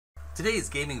Today's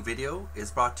gaming video is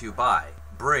brought to you by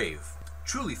Brave.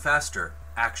 Truly faster,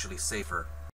 actually safer.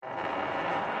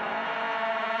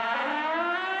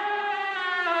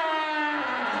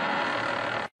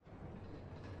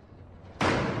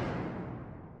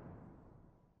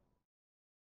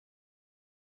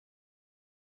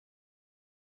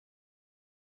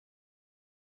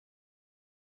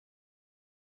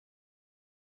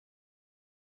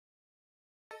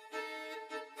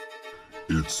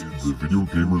 It's the Video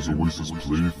Gamers Oasis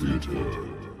Play Theater,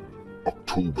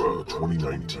 October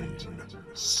 2019.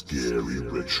 Scary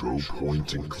retro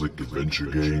point-and-click adventure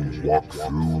game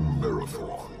walkthrough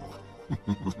marathon.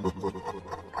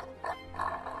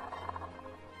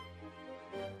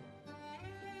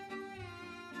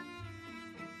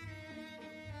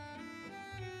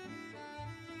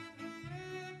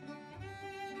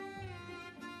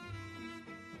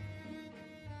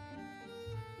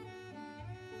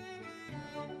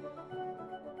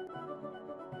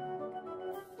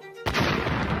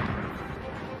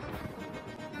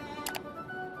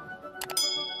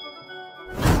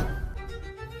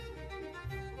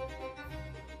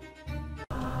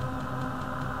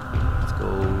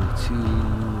 To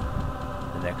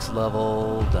the next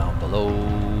level down below.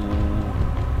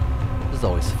 This is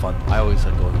always fun. I always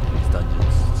like going to these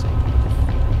dungeons.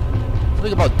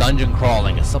 Something about dungeon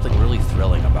crawling is something really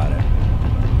thrilling about it.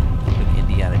 Something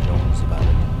Indiana Jones about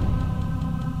it.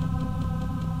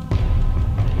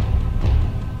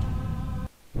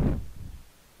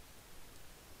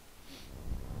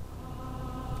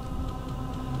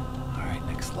 Alright,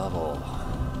 next level.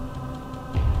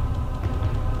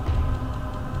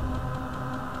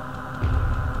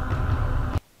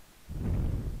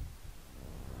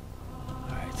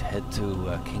 Head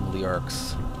to King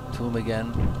Leoric's tomb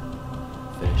again.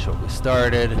 Finish what we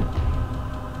started.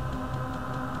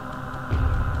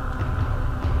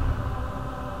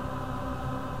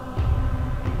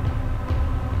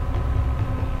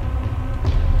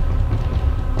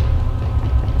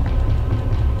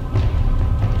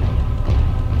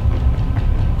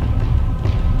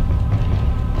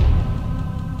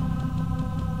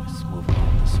 Let's move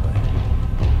on this way.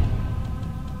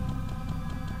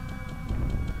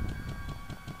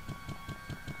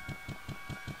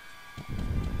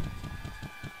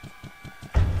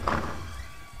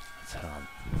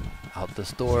 Out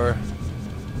this door,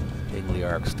 King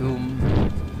Leoric's tomb.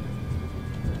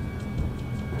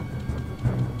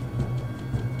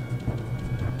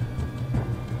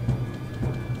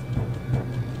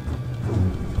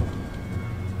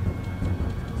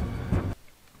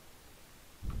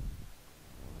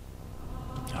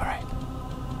 All right,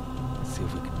 let's see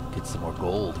if we can get some more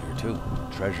gold here too,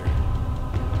 treasure.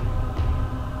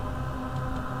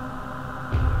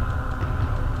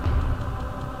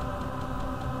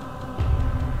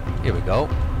 Here we go.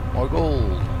 More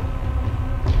gold.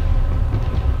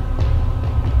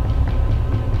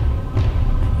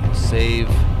 Save.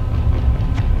 We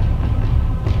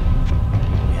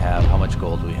have, how much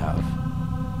gold do we have?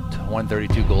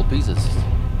 132 gold pieces.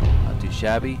 Not too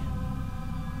shabby.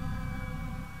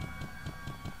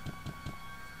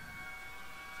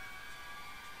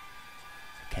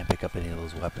 Can't pick up any of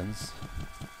those weapons.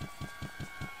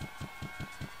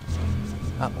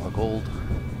 Ah, more gold.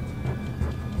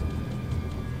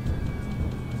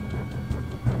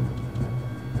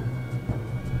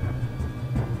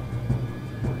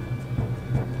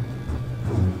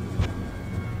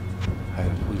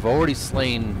 We've already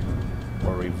slain,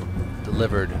 or we've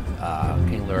delivered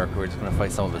King Leoric. We're just going to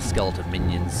fight some of his skeleton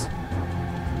minions.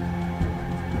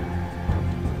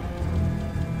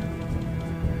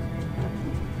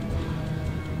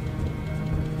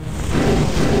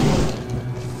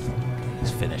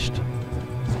 He's finished.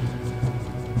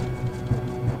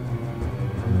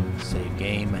 Save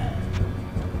game.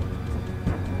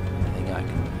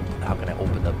 How can I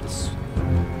open up this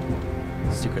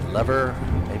secret lever?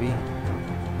 Maybe.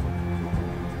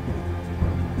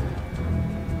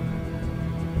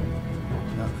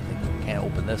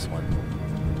 Open this one.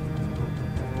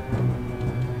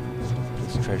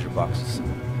 This treasure box is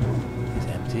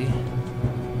empty.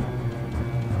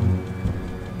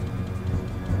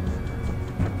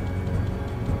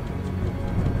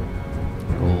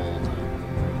 Gold.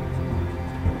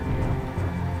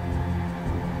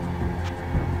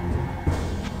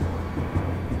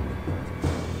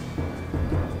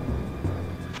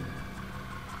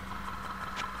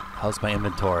 How's my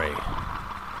inventory?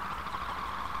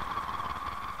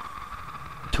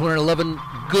 211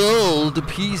 gold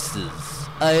pieces.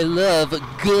 I love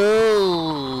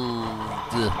gold.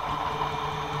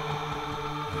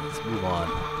 Let's move on.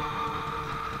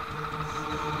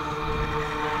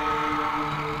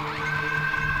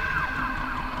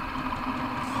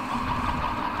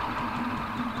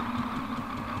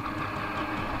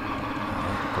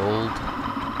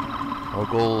 More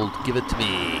gold. Give it to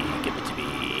me. Give it to me.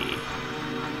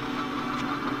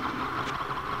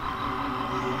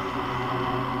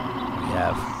 We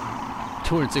have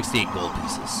 268 gold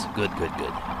pieces. Good, good,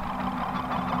 good.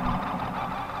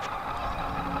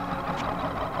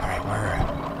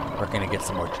 Alright, we're gonna get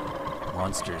some more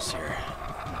monsters here.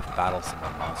 Battle some more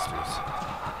monsters.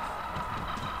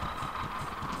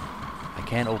 I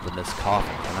can't open this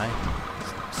coffin, can I?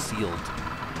 It's sealed.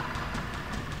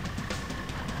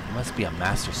 There must be a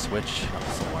master switch up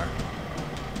somewhere.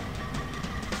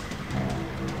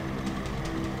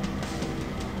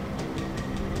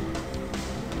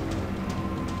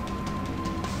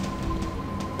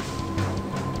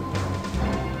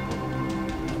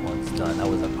 That one's done. That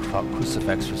was a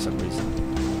crucifix for some reason.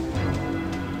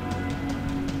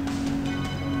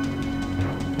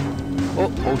 Oh,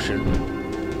 potion.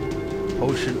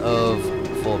 Potion of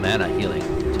full mana healing,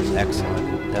 which is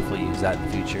excellent. Definitely use that in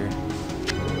the future.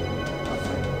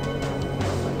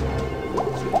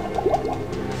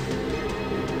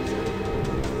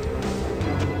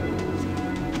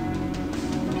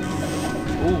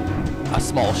 Ooh, a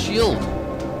small shield.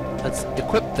 Let's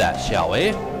equip that, shall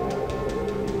we?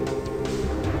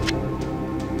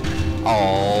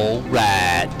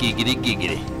 Alright, giggity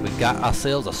giggity. We got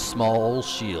ourselves a small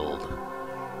shield.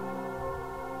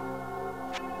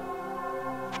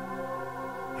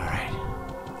 Alright.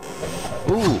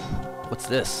 Ooh, what's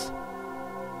this?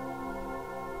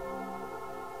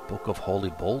 Book of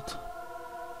Holy Bolt.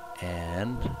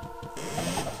 And...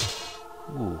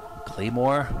 ooh,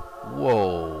 Claymore.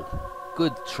 Whoa.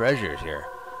 Good treasures here.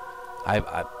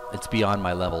 It's beyond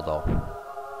my level though.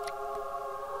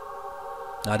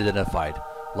 Not identified.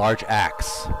 Large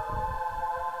axe.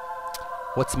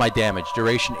 What's my damage?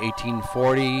 Duration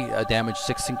 1840. Damage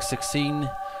 1616.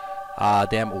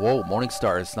 Whoa, Morning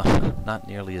Star is not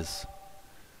nearly as.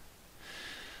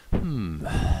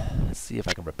 Let's see if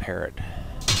I can repair it.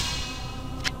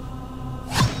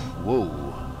 Whoa.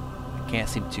 I can't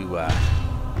seem to.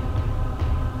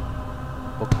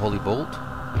 Book of Holy Bolt.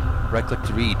 Right click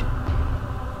to read.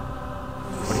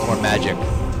 24 magic.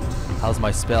 How's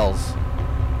my spells?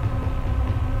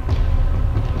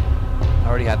 I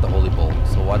already had the Holy Bolt,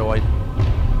 so why do I...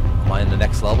 am I in the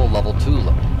next level? Level 2.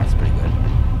 That's pretty good.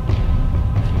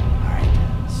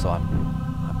 Alright, so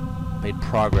I've made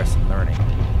progress in learning.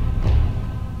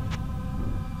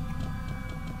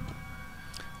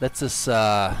 Let's just...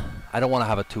 I don't want to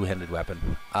have a two-handed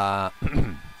weapon.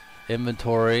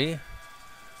 Inventory.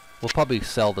 We'll probably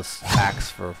sell this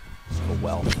axe for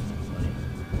wealth.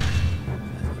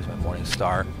 Here's my Morning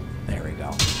Star. There we go.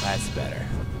 That's better.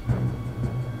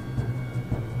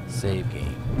 Save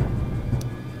game.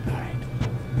 Alright.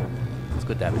 It's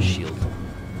good to have a shield.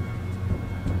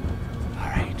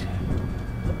 Alright.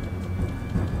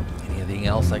 Anything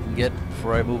else I can get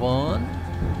before I move on?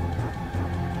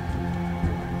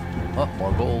 Oh,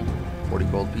 more gold. 40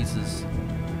 gold pieces.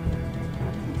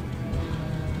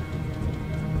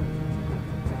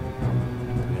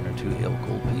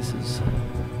 Gold pieces.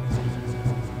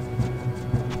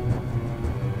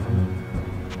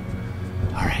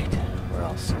 Alright, where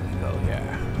else can we go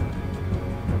here?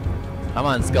 Come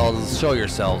on, skeletons, show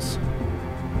yourselves.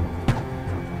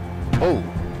 Oh!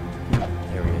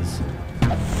 There he is.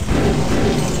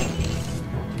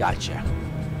 Gotcha.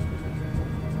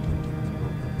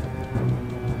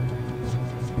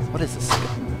 What is this? A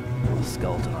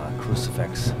skeleton on a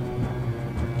crucifix.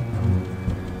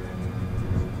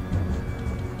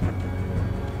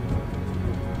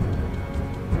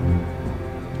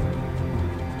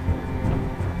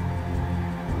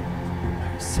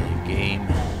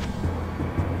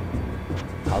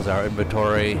 How's our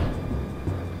inventory?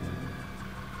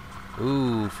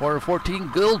 Ooh,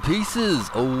 414 gold pieces.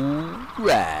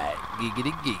 Alright.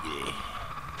 Giggity giggity.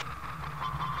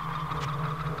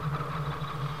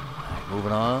 Alright,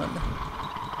 moving on.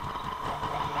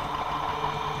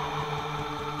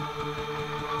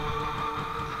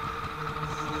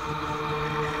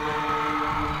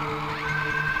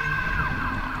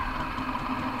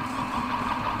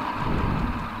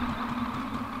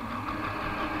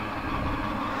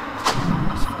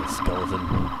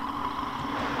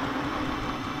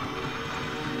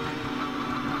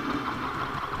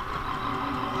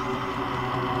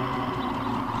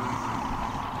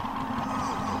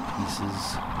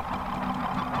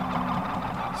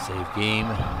 Save game.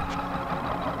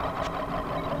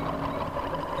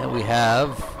 And we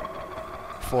have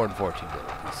 414 gold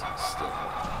pieces still.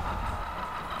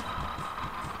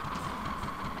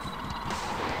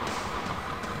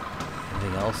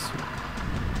 Anything else?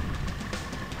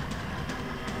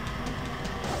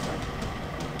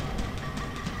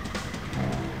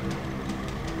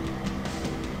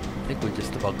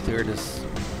 about cleared his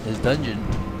dungeon,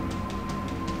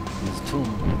 his tomb.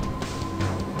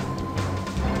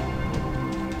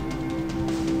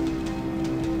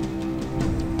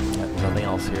 Yeah, nothing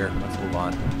else here. Let's move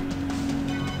on.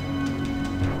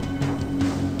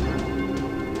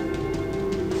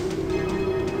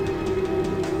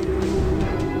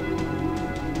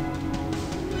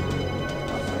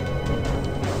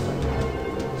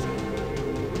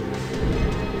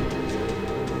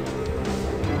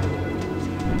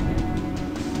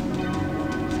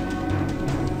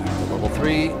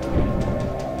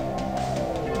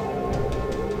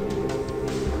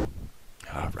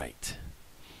 Alright.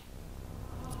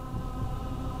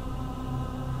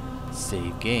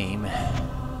 Save game.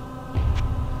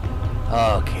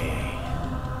 Okay.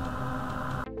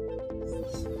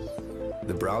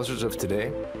 The browsers of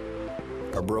today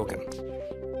are broken.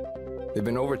 They've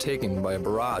been overtaken by a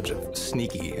barrage of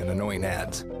sneaky and annoying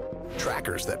ads,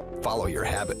 trackers that follow your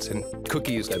habits, and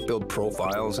cookies that build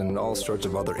profiles, and all sorts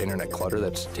of other internet clutter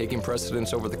that's taking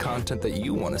precedence over the content that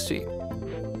you want to see.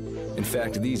 In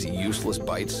fact, these useless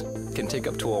bytes can take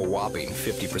up to a whopping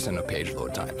 50% of page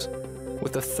load times,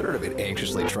 with a third of it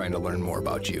anxiously trying to learn more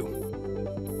about you.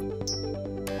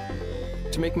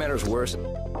 To make matters worse,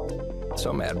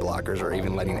 some ad blockers are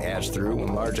even letting ads through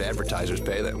when large advertisers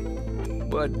pay them.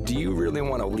 But do you really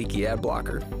want a leaky ad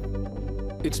blocker?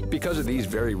 It's because of these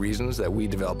very reasons that we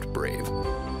developed Brave,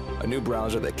 a new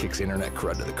browser that kicks internet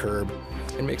crud to the curb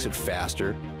and makes it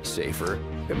faster, safer,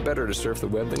 and better to surf the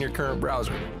web than your current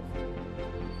browser.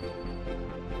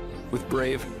 With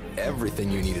Brave,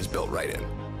 everything you need is built right in.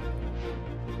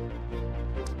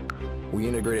 We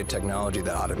integrated technology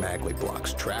that automatically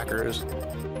blocks trackers,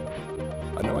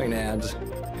 annoying ads,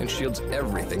 and shields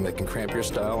everything that can cramp your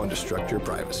style and destruct your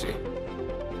privacy.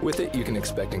 With it, you can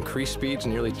expect increased speeds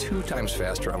nearly 2 times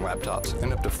faster on laptops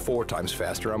and up to 4 times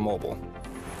faster on mobile.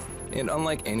 And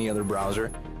unlike any other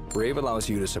browser, Brave allows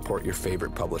you to support your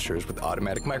favorite publishers with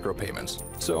automatic micropayments,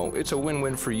 so it's a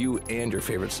win-win for you and your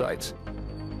favorite sites.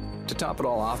 To top it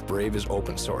all off, Brave is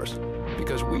open source,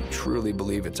 because we truly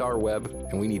believe it's our web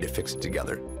and we need to fix it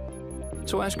together.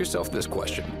 So ask yourself this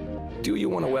question: do you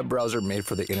want a web browser made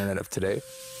for the internet of today?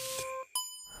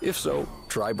 If so,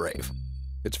 try Brave.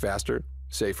 It's faster,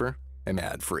 safer, and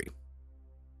ad-free.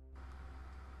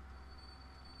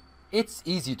 It's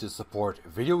easy to support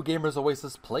Video Gamers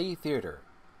Oasis Play Theater.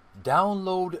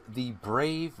 Download the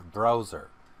Brave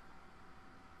browser.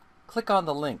 Click on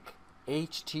the link